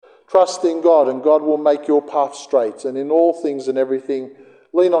Trust in God, and God will make your path straight. And in all things and everything,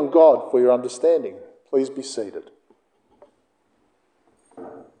 lean on God for your understanding. Please be seated.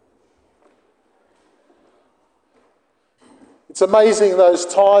 It's amazing those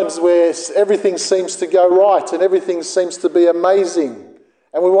times where everything seems to go right and everything seems to be amazing.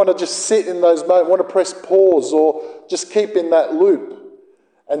 And we want to just sit in those moments, want to press pause or just keep in that loop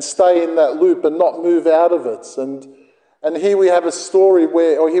and stay in that loop and not move out of it. And here we have a story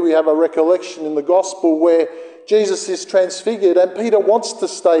here we have a recollection in the gospel where Jesus is transfigured and Peter wants to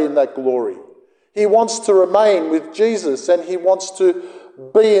stay in that glory. He wants to remain with Jesus and he wants to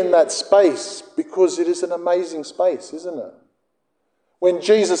be in that space because it is an amazing space, isn't it? When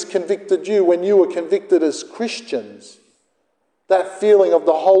Jesus convicted you, when you were convicted as Christians, that feeling of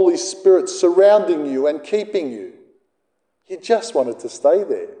the Holy Spirit surrounding you and keeping you, you just wanted to stay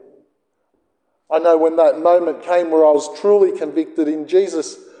there. I know when that moment came where I was truly convicted in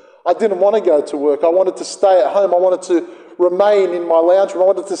Jesus, I didn't want to go to work. I wanted to stay at home. I wanted to remain in my lounge room. I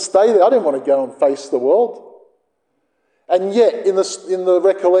wanted to stay there. I didn't want to go and face the world. And yet, in the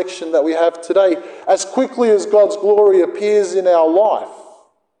recollection that we have today, as quickly as God's glory appears in our life,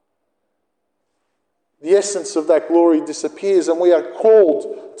 the essence of that glory disappears, and we are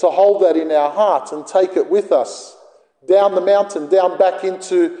called to hold that in our heart and take it with us down the mountain, down back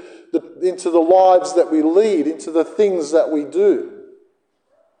into the lives that we lead, into the things that we do.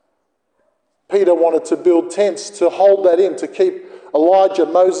 Peter wanted to build tents to hold that in, to keep Elijah,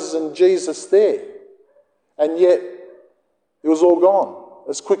 Moses and Jesus there. And yet, it was all gone.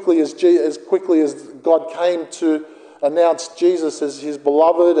 As quickly as God came to announce Jesus as his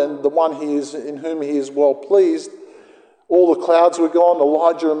beloved and the one in whom he is well pleased, all the clouds were gone.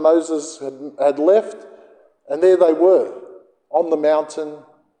 Elijah and Moses had left, and there they were on the mountain,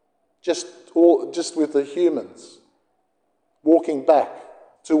 just with the humans, walking back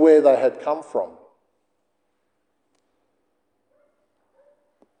to where they had come from.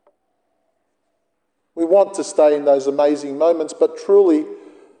 We want to stay in those amazing moments, but truly,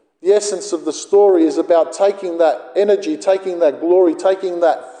 the essence of the story is about taking that energy, taking that glory, taking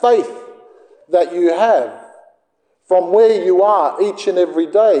that faith that you have from where you are each and every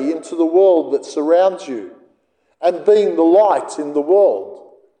day into the world that surrounds you and being the light in the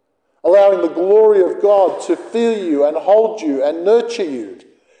world, allowing the glory of God to fill you and hold you and nurture you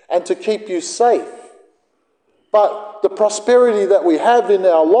and to keep you safe. But the prosperity that we have in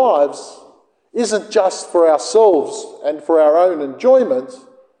our lives isn't just for ourselves and for our own enjoyment,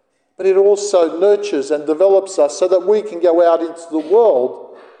 but it also nurtures and develops us so that we can go out into the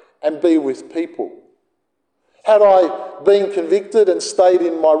world and be with people. Had I been convicted and stayed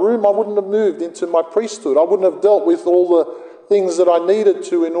in my room, I wouldn't have moved into my priesthood. I wouldn't have dealt with all the things that I needed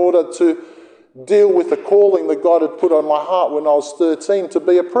to in order to deal with the calling that God had put on my heart when I was 13 to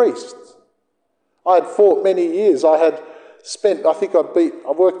be a priest. I had fought many years. I had spent, I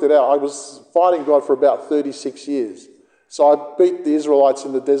worked it out, I was fighting God for about 36 years. So I beat the Israelites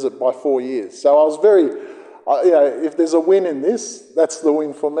in the desert by 4 years. So I was if there's a win in this, that's the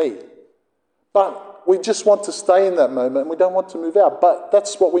win for me. But we just want to stay in that moment and we don't want to move out. But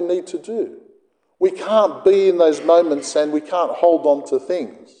that's what we need to do. We can't be in those moments and we can't hold on to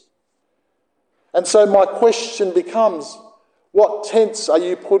things. And so my question becomes, what tents are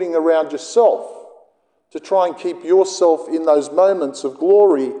you putting around yourself to try and keep yourself in those moments of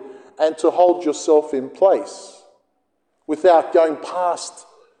glory and to hold yourself in place without going past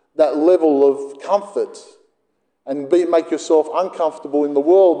that level of comfort and make yourself uncomfortable in the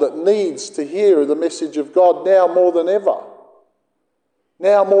world that needs to hear the message of God now more than ever.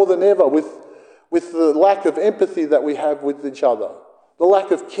 Now more than ever, with the lack of empathy that we have with each other, the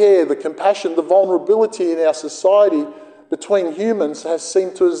lack of care, the compassion, the vulnerability in our society between humans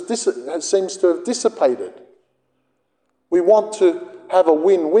seems to have dissipated. We want to have a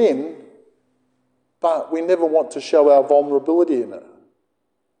win-win, but we never want to show our vulnerability in it.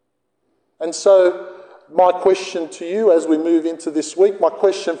 And so my question to you as we move into this week, my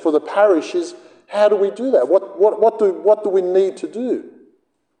question for the parish is, how do we do that? What do we need to do?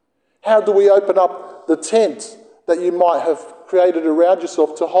 How do we open up the tent that you might have created around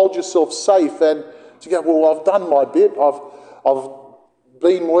yourself to hold yourself safe and to go, well, I've done my bit, I've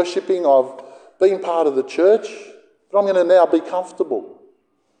been worshipping, I've been part of the church, but I'm going to now be comfortable.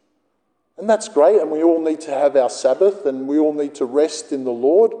 And that's great, and we all need to have our Sabbath, and we all need to rest in the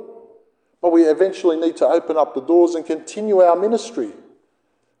Lord, but we eventually need to open up the doors and continue our ministry.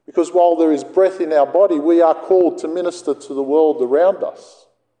 Because while there is breath in our body, we are called to minister to the world around us.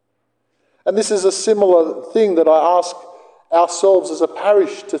 And this is a similar thing that I ask ourselves as a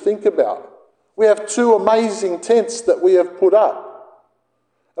parish to think about. We have 2 amazing tents that we have put up.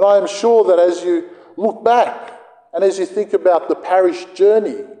 And I am sure that as you look back and as you think about the parish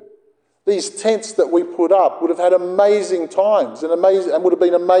journey, these tents that we put up would have had amazing times and would have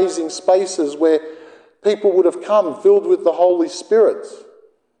been amazing spaces where people would have come filled with the Holy Spirit.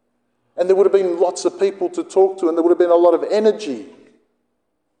 And there would have been lots of people to talk to, and there would have been a lot of energy.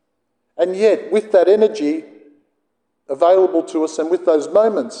 And yet, with that energy available to us and with those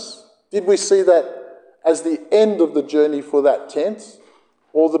moments, did we see that as the end of the journey for that tent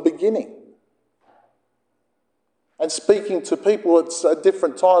or the beginning? And speaking to people at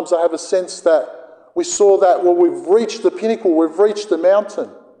different times, I have a sense that we saw that, well, we've reached the pinnacle, we've reached the mountain.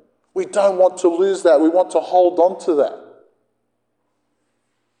 We don't want to lose that. We want to hold on to that.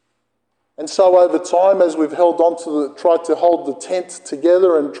 And so over time, as we've tried to hold the tent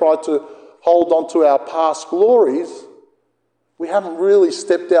together and tried to hold on to our past glories, we haven't really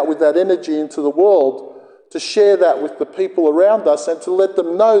stepped out with that energy into the world to share that with the people around us and to let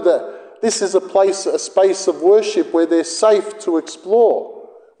them know that this is a space of worship where they're safe to explore,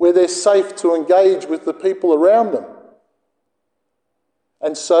 where they're safe to engage with the people around them.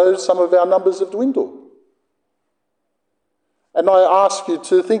 And so some of our numbers have dwindled. And I ask you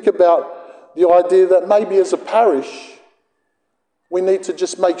to think about the idea that maybe as a parish, we need to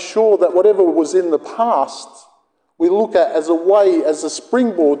just make sure that whatever was in the past, we look at as a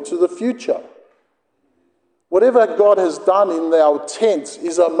springboard to the future. Whatever God has done in our tents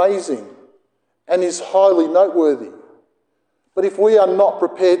is amazing and is highly noteworthy. But if we are not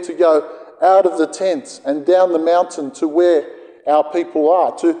prepared to go out of the tents and down the mountain to where our people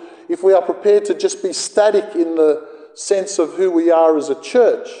are, if we are prepared to just be static in the sense of who we are as a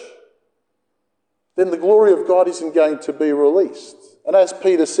church, then the glory of God isn't going to be released. And as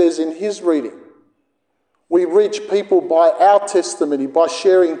Peter says in his reading, we reach people by our testimony, by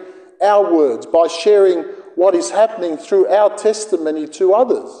sharing our words, by sharing what is happening through our testimony to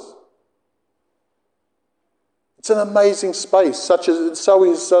others. It's an amazing space, so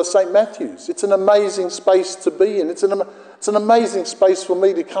is St. Matthew's. It's an amazing space to be in. It's an amazing space for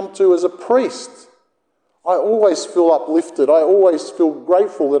me to come to as a priest. I always feel uplifted. I always feel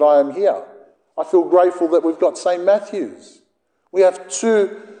grateful that I am here. I feel grateful that we've got St. Matthew's. We have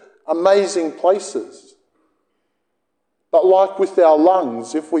two amazing places. But like with our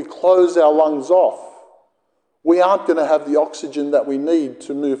lungs, if we close our lungs off, we aren't going to have the oxygen that we need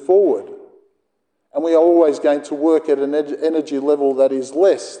to move forward. And we are always going to work at an energy level that is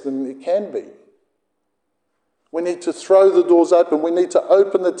less than it can be. We need to throw the doors open. We need to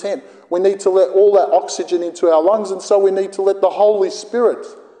open the tent. We need to let all that oxygen into our lungs, and so we need to let the Holy Spirit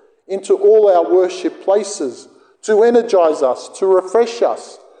into all our worship places to energize us, to refresh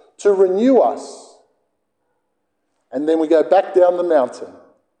us, to renew us. And then we go back down the mountain.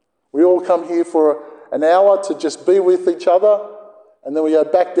 We all come here for an hour to just be with each other, and then we go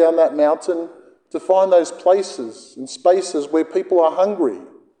back down that mountain to find those places and spaces where people are hungry,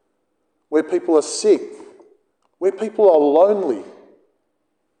 where people are sick, where people are lonely.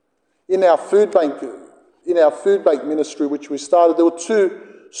 In our food bank ministry, which we started, there were two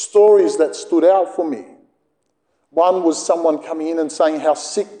stories that stood out for me. One was someone coming in and saying how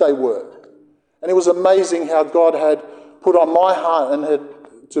sick they were. And it was amazing how God had put on my heart and had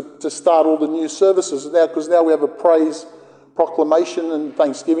to start all the new services now, because now we have a praise proclamation and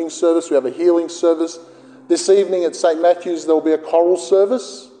Thanksgiving service. We have a healing service. This evening at St. Matthew's there will be a choral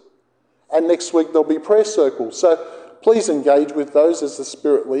service, and next week there'll be prayer circles. So please engage with those as the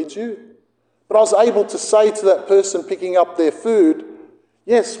Spirit leads you. But I was able to say to that person picking up their food,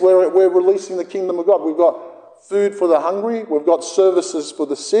 yes, we're releasing the kingdom of God. We've got food for the hungry. We've got services for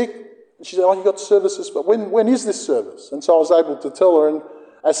the sick. And she said, oh, you've got services, but when is this service? And so I was able to tell her, and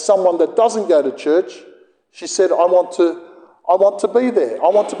as someone that doesn't go to church, she said, I want to be there. I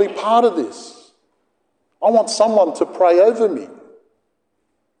want to be part of this. I want someone to pray over me.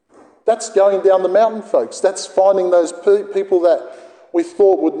 That's going down the mountain, folks. That's finding those people that we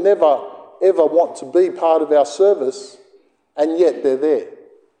thought would never, ever want to be part of our service, and yet they're there.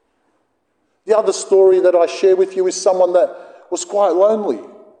 The other story that I share with you is someone that was quite lonely.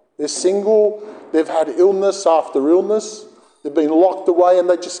 They're single, they've had illness after illness, they've been locked away, and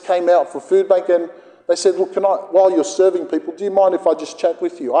they just came out for food bank, and they said, look, while you're serving people, do you mind if I just chat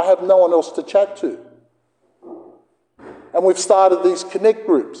with you? I have no one else to chat to. And we've started these connect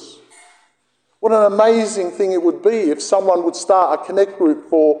groups. What an amazing thing it would be if someone would start a connect group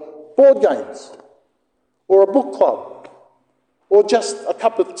for board games, or a book club, or just a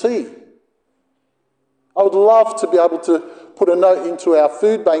cup of tea. I would love to be able to put a note into our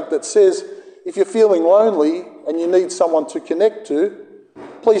food bank that says, if you're feeling lonely and you need someone to connect to,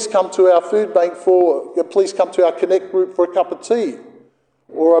 please come to our food bank please come to our connect group for a cup of tea.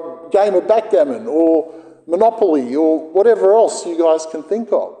 or a game of backgammon, or Monopoly, or whatever else you guys can think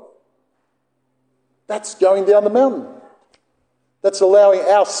of. That's going down the mountain. That's allowing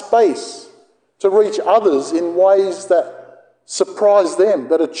our space to reach others in ways that surprise them,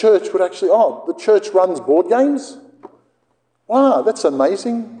 that a church would actually, the church runs board games? Wow, that's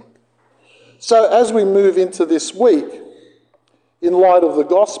amazing. So as we move into this week, in light of the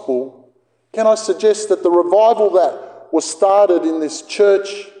gospel, can I suggest that the revival that was started in this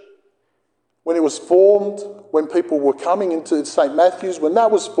church when it was formed, when people were coming into St. Matthew's, when that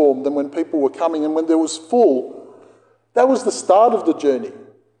was formed and when people were coming and when there was full, that was the start of the journey.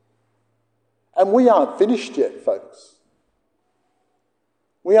 And we aren't finished yet, folks.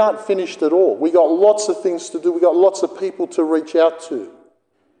 We aren't finished at all. We got lots of things to do. We got lots of people to reach out to.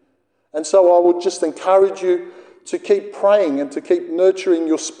 And so I would just encourage you to keep praying and to keep nurturing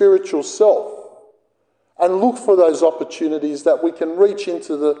your spiritual self and look for those opportunities that we can reach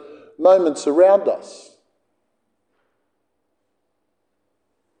into the moments around us.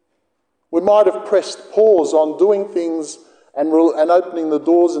 We might have pressed pause on doing things and opening the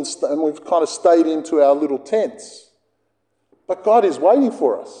doors and we've kind of stayed into our little tents. But God is waiting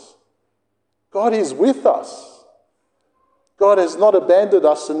for us. God is with us. God has not abandoned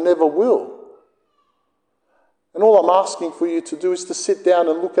us and never will. And all I'm asking for you to do is to sit down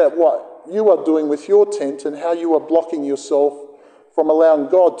and look at what you are doing with your tent and how you are blocking yourself from allowing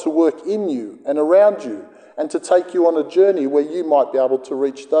God to work in you and around you and to take you on a journey where you might be able to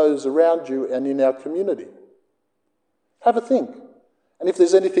reach those around you and in our community. Have a think. And if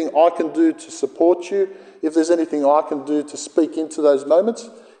there's anything I can do to support you, if there's anything I can do to speak into those moments,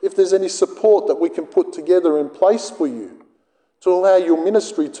 if there's any support that we can put together in place for you to allow your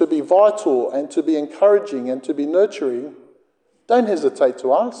ministry to be vital and to be encouraging and to be nurturing, don't hesitate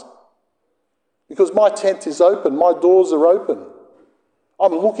to ask. Because my tent is open, my doors are open.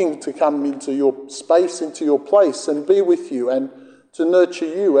 I'm looking to come into your space, into your place and be with you and to nurture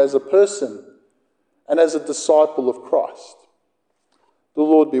you as a person and as a disciple of Christ. The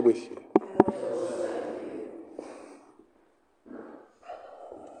Lord be with you.